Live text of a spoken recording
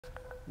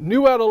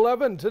New at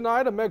 11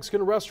 tonight, a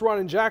Mexican restaurant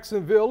in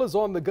Jacksonville is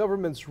on the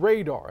government's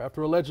radar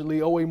after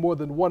allegedly owing more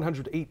than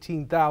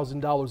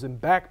 $118,000 in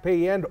back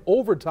pay and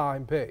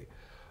overtime pay.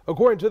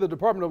 According to the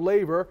Department of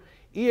Labor,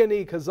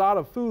 E&E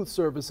Casada Food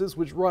Services,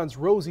 which runs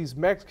Rosy's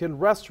Mexican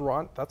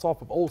restaurant, that's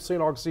off of Old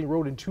St. Augustine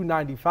Road in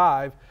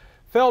 295,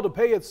 failed to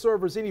pay its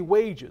servers any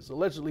wages,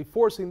 allegedly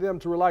forcing them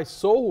to rely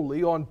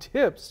solely on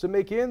tips to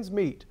make ends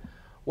meet.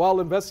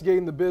 While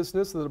investigating the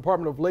business, the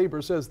Department of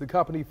Labor says the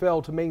company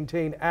failed to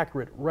maintain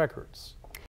accurate records.